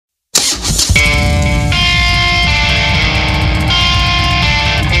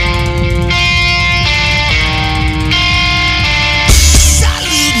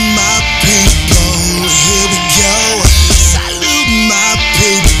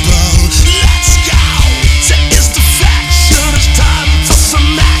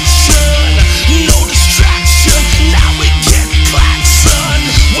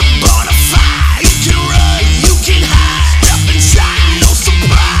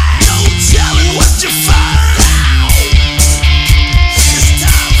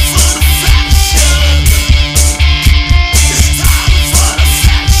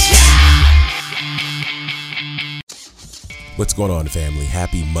What's going on, family?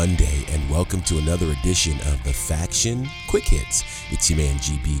 Happy Monday, and welcome to another edition of the Faction Quick Hits. It's your man,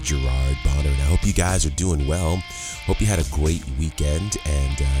 GB Gerard Bonner, and I hope you guys are doing well. Hope you had a great weekend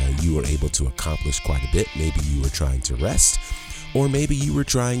and you were able to accomplish quite a bit. Maybe you were trying to rest, or maybe you were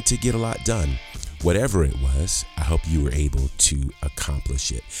trying to get a lot done. Whatever it was, I hope you were able to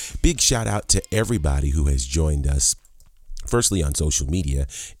accomplish it. Big shout out to everybody who has joined us. Firstly, on social media,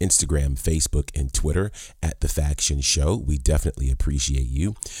 Instagram, Facebook, and Twitter at The Faction Show. We definitely appreciate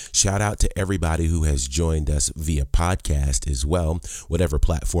you. Shout out to everybody who has joined us via podcast as well. Whatever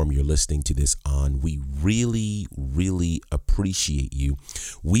platform you're listening to this on, we really, really appreciate you.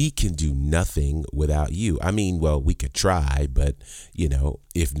 We can do nothing without you. I mean, well, we could try, but,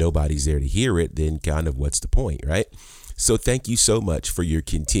 if nobody's there to hear it, then kind of what's the point, right? So thank you so much for your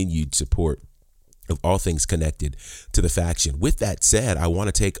continued support of all things connected to the faction. With that said, I want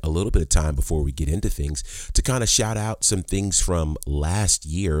to take a little bit of time before we get into things to kind of shout out some things from last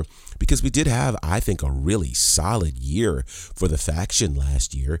year, because we did have, I think, a really solid year for the faction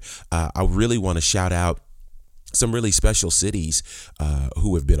last year. I really want to shout out some really special cities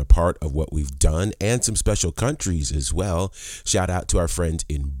who have been a part of what we've done, and some special countries as well. Shout out to our friends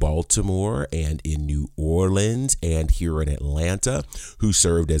in Baltimore and in New Orleans and here in Atlanta, who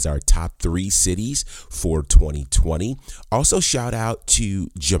served as our top 3 cities for 2020. Also shout out to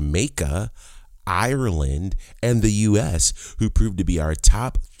Jamaica, Ireland, and the U.S., who proved to be our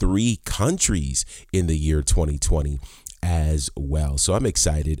top 3 countries in the year 2020 as well. So I'm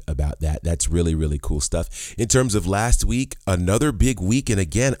excited about that. That's really, really cool stuff. In terms of last week, another big week. And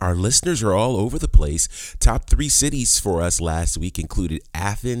again, our listeners are all over the place. Top 3 cities for us last week included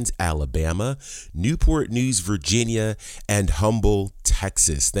Athens, Alabama, Newport News, Virginia, and Humble,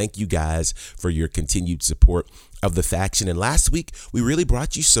 Texas. Thank you guys for your continued support of the faction. And last week, we really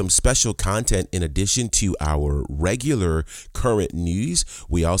brought you some special content in addition to our regular current news.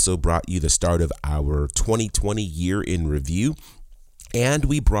 We also brought you the start of our 2020 year in review. And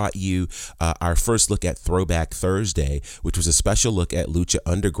we brought you our first look at Throwback Thursday, which was a special look at Lucha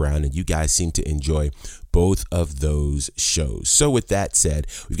Underground. And you guys seem to enjoy both of those shows. So with that said,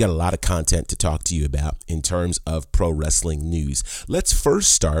 we've got a lot of content to talk to you about in terms of pro wrestling news. Let's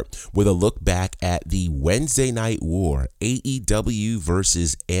first start with a look back at the Wednesday Night War, AEW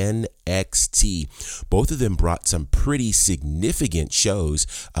versus NXT. Both of them brought some pretty significant shows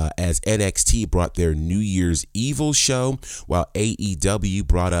as NXT brought their New Year's Evil show, while AEW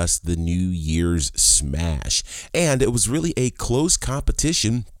brought us the New Year's Smash. And it was really a close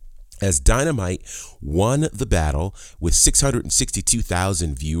competition, as Dynamite won the battle with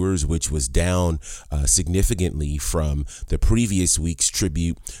 662,000 viewers, which was down significantly from the previous week's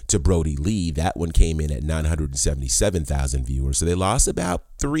tribute to Brody Lee. That one came in at 977,000 viewers. So they lost about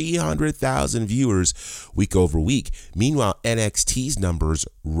 300,000 viewers week over week. Meanwhile, NXT's numbers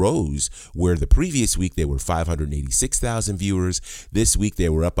rose, where the previous week they were 586,000 viewers. This week they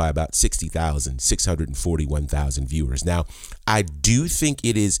were up by about 641,000 viewers. Now, I do think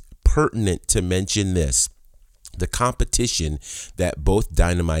it is pertinent to mention this: the competition that both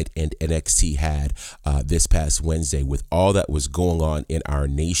Dynamite and NXT had this past Wednesday, with all that was going on in our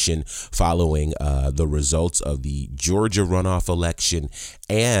nation following the results of the Georgia runoff election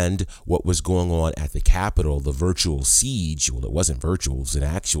and what was going on at the Capitol, the virtual siege. Well, it wasn't virtual, it was an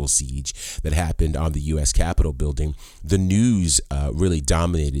actual siege that happened on the U.S. Capitol building. The news really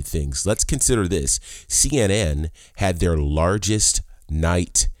dominated things. Let's consider this. CNN had their largest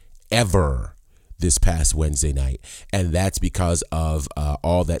night ever this past Wednesday night, and that's because of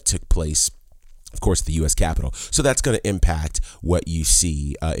all that took place, of course, at the U.S. Capitol. So that's going to impact what you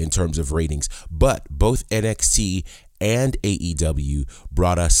see in terms of ratings. But both NXT and AEW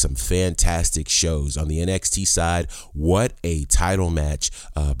brought us some fantastic shows. On the NXT side, what a title match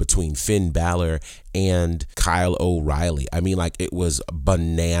between Finn Balor and Kyle O'Reilly. I mean, it was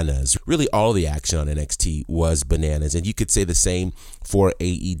bananas. Really, all the action on NXT was bananas. And you could say the same for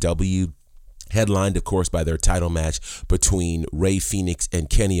AEW. Headlined, of course, by their title match between Rey Fenix and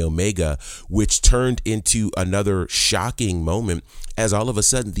Kenny Omega, which turned into another shocking moment as all of a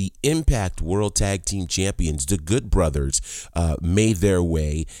sudden the Impact World Tag Team Champions, the Good Brothers, made their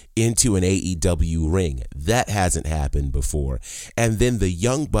way into an AEW ring. That hasn't happened before. And then the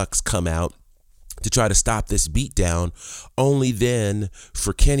Young Bucks come out to try to stop this beatdown, only then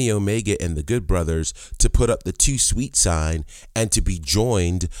for Kenny Omega and the Good Brothers to put up the Too Sweet sign and to be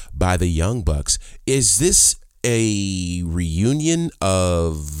joined by the Young Bucks. Is this a reunion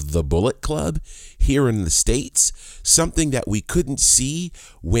of the Bullet Club here in the States? Something that we couldn't see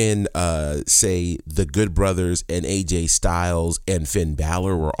when, say, the Good Brothers and AJ Styles and Finn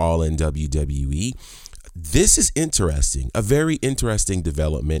Balor were all in WWE. This is interesting, a very interesting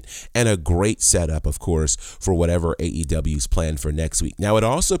development, and a great setup, of course, for whatever AEW's planned for next week. Now, it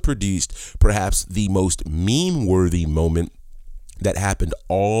also produced perhaps the most meme-worthy moment that happened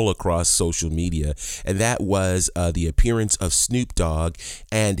all across social media, and that was the appearance of Snoop Dogg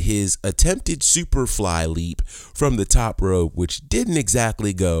and his attempted Superfly leap from the top rope, which didn't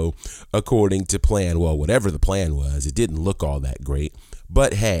exactly go according to plan. Well, whatever the plan was, it didn't look all that great,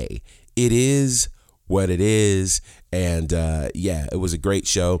 but hey, it is what it is. And it was a great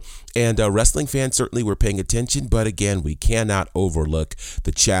show, and wrestling fans certainly were paying attention, but again, we cannot overlook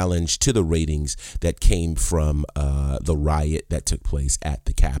the challenge to the ratings that came from the riot that took place at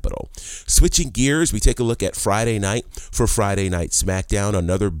the Capitol. Switching gears, we take a look at Friday night for Friday Night SmackDown,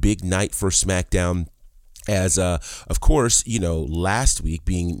 another big night for SmackDown. As, of course, last week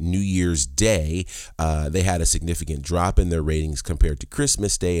being New Year's Day, they had a significant drop in their ratings compared to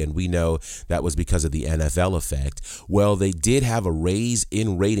Christmas Day, and we know that was because of the NFL effect. Well, they did have a raise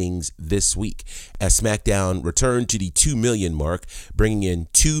in ratings this week as SmackDown returned to the 2 million mark, bringing in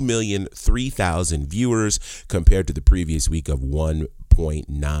 2,003,000 viewers compared to the previous week of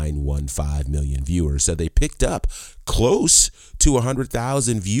 1.915 million viewers. So they picked up close to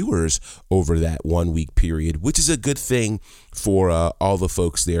 100,000 viewers over that 1 week period, which is a good thing for all the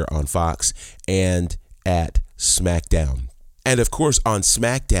folks there on Fox and at SmackDown. And of course, on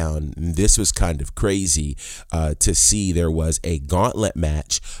SmackDown, this was kind of crazy to see. There was a gauntlet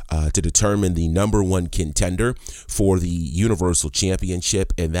match to determine the number one contender for the Universal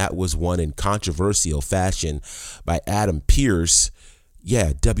Championship, and that was won in controversial fashion by Adam Pearce.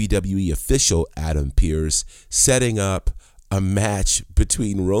 Yeah, WWE official Adam Pearce, setting up a match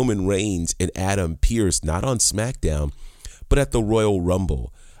between Roman Reigns and Adam Pearce, not on SmackDown, but at the Royal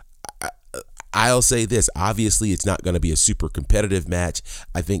Rumble. I'll say this, obviously it's not going to be a super competitive match.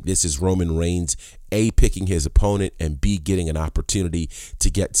 I think this is Roman Reigns, A, picking his opponent, and B, getting an opportunity to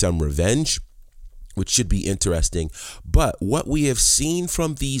get some revenge, which should be interesting. But what we have seen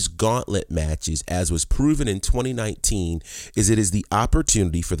from these gauntlet matches, as was proven in 2019, is it is the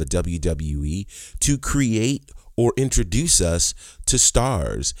opportunity for the WWE to create or introduce us to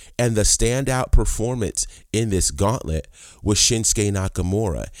stars. And the standout performance in this gauntlet was Shinsuke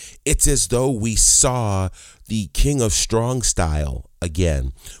Nakamura. It's as though we saw the King of Strong Style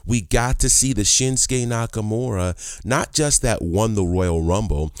again. We got to see the Shinsuke Nakamura, not just that won the Royal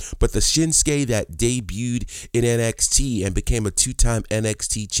Rumble, but the Shinsuke that debuted in NXT and became a two-time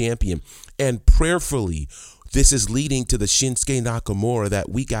NXT champion. And prayerfully, this is leading to the Shinsuke Nakamura that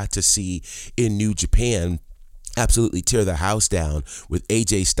we got to see in New Japan absolutely tear the house down with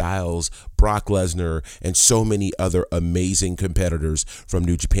AJ Styles, Brock Lesnar, and so many other amazing competitors from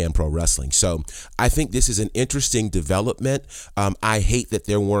New Japan Pro Wrestling. So I think this is an interesting development. I hate that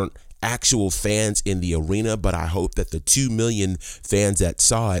there weren't actual fans in the arena, but I hope that the 2 million fans that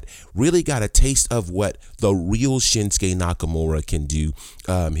saw it really got a taste of what the real Shinsuke Nakamura can do.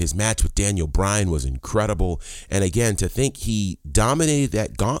 His match with Daniel Bryan was incredible, and again, to think he dominated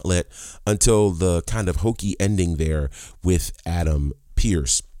that gauntlet until the kind of hokey ending there with Adam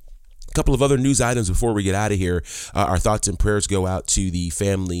Pearce. A couple of other news items before we get out of here. Our thoughts and prayers go out to the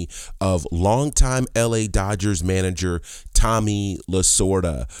family of longtime LA Dodgers manager Tommy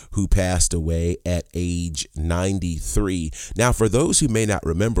Lasorda, who passed away at age 93. Now, for those who may not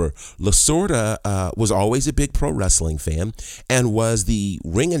remember, Lasorda was always a big pro wrestling fan and was the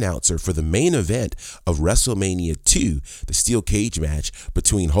ring announcer for the main event of WrestleMania 2, the steel cage match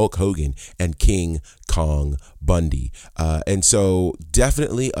between Hulk Hogan and King Kong Bundy. And so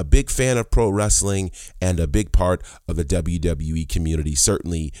definitely a big fan of pro wrestling and a big part of the WWE community,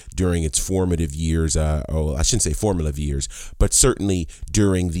 certainly during its formative years, or I shouldn't say formative years, but certainly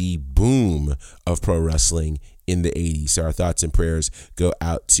during the boom of pro wrestling in the 80s. So our thoughts and prayers go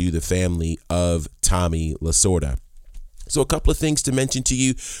out to the family of Tommy Lasorda. So a couple of things to mention to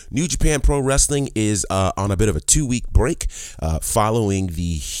you. New Japan Pro Wrestling is on a bit of a 2-week break following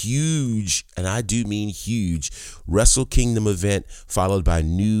the huge, and I do mean huge, Wrestle Kingdom event followed by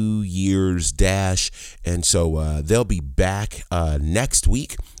New Year's Dash. And so they'll be back next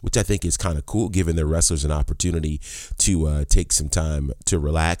week, which I think is kind of cool, giving their wrestlers an opportunity to take some time to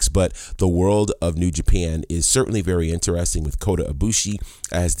relax. But the world of New Japan is certainly very interesting with Kota Ibushi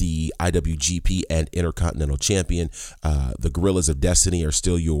as the IWGP and Intercontinental Champion. The Gorillas of Destiny are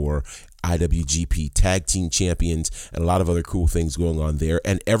still your IWGP Tag Team Champions, and a lot of other cool things going on there.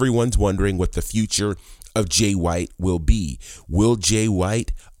 And everyone's wondering what the future of Jay White will be. Will Jay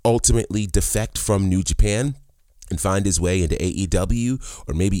White ultimately defect from New Japan and find his way into AEW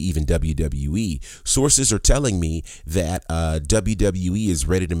or maybe even WWE. Sources are telling me that WWE is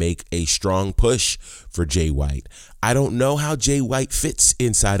ready to make a strong push for Jay White. I don't know how Jay White fits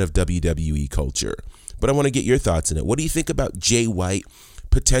inside of WWE culture, but I want to get your thoughts on it. What do you think about Jay White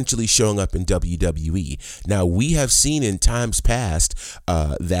potentially showing up in WWE? Now, we have seen in times past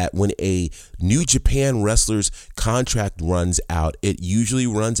that when a New Japan wrestler's contract runs out, it usually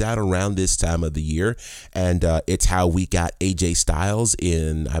runs out around this time of the year, and it's how we got AJ Styles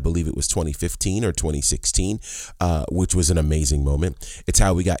in, I believe it was 2015 or 2016, which was an amazing moment. It's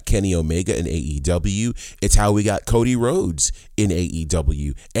how we got Kenny Omega in AEW. It's how we got Cody Rhodes in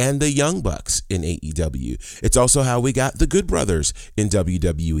AEW and the Young Bucks in AEW. It's also how we got the Good Brothers in WWE.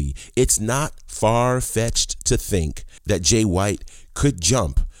 It's not far-fetched to think that Jay White could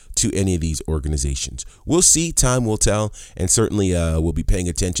jump to any of these organizations. We'll see. Time will tell, and certainly we'll be paying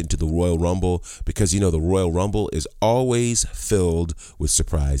attention to the Royal Rumble, because the Royal Rumble is always filled with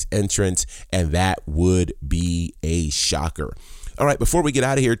surprise entrants, and that would be a shocker. All right, before we get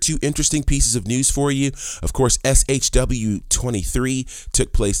out of here, 2 interesting pieces of news for you. Of course, SHW 23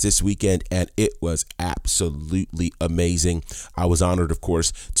 took place this weekend, and it was absolutely amazing. I was honored, of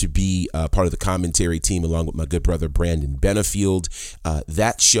course, to be part of the commentary team along with my good brother, Brandon Benefield.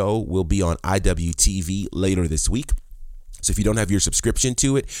 That show will be on IWTV later this week. So if you don't have your subscription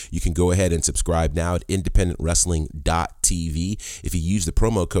to it, you can go ahead and subscribe now at independentwrestling.tv. If you use the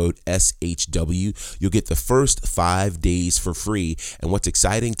promo code SHW, you'll get the first 5 days for free. And what's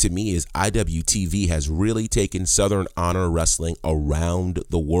exciting to me is IWTV has really taken Southern Honor Wrestling around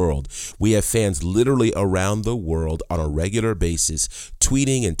the world. We have fans literally around the world on a regular basis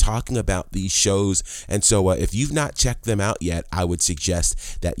tweeting and talking about these shows. And so if you've not checked them out yet, I would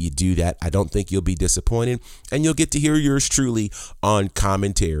suggest that you do that. I don't think you'll be disappointed, and you'll get to hear yours truly on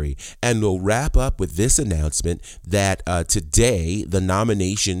commentary. And we'll wrap up with this announcement that today the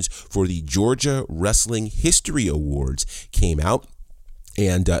nominations for the Georgia Wrestling History Awards came out.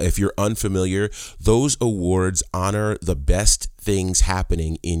 And if you're unfamiliar, those awards honor the best things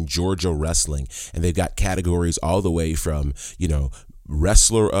happening in Georgia wrestling. And they've got categories all the way from,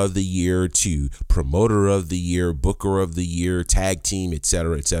 Wrestler of the Year to Promoter of the Year, Booker of the Year, Tag Team,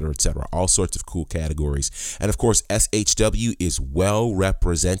 etc., etc., etc. All sorts of cool categories. And of course, SHW is well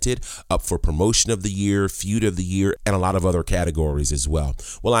represented, up for Promotion of the Year, Feud of the Year, and a lot of other categories as well.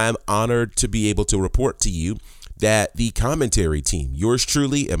 Well, I am honored to be able to report to you that the commentary team, yours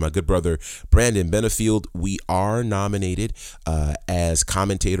truly and my good brother Brandon Benefield, we are nominated as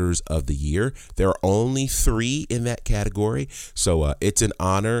commentators of the year. There are only 3 in that category, so it's an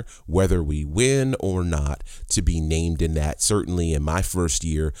honor, whether we win or not, to be named in that, certainly in my first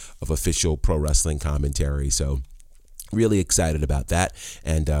year of official pro wrestling commentary. So really excited about that,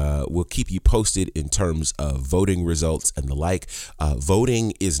 and we'll keep you posted in terms of voting results and the like.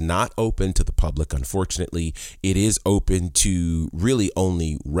 Voting is not open to the public, unfortunately. It is open to really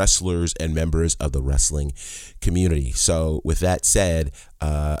only wrestlers and members of the wrestling community. So with that said,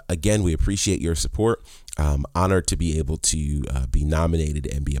 again, we appreciate your support. I'm honored to be able to be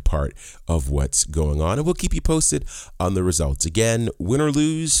nominated and be a part of what's going on, and we'll keep you posted on the results. Again, win or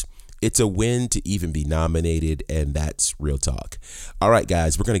lose, it's a win to even be nominated, and that's real talk. All right,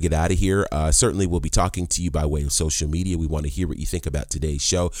 guys, we're going to get out of here. Certainly, we'll be talking to you by way of social media. We want to hear what you think about today's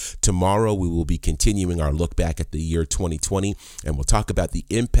show. Tomorrow, we will be continuing our look back at the year 2020, and we'll talk about the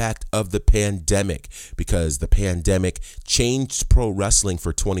impact of the pandemic, because the pandemic changed pro wrestling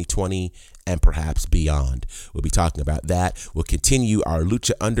for 2020 and perhaps beyond. We'll be talking about that. We'll continue our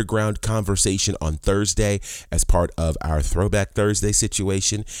Lucha Underground conversation on Thursday as part of our Throwback Thursday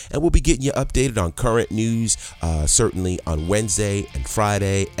situation, and we'll be getting you updated on current news, certainly on Wednesday and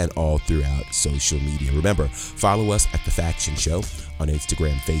Friday and all throughout social media. Remember, follow us at The Faction Show on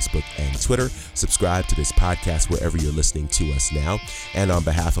Instagram, Facebook, and Twitter. Subscribe to this podcast wherever you're listening to us now. And on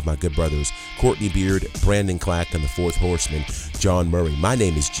behalf of my good brothers, Courtney Beard, Brandon Clack, and the Fourth Horseman, John Murray, my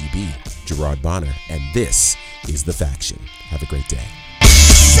name is GB, Gerard Bonner, and this is The Faction. Have a great day.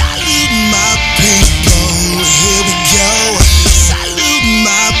 Salute my people, here we go.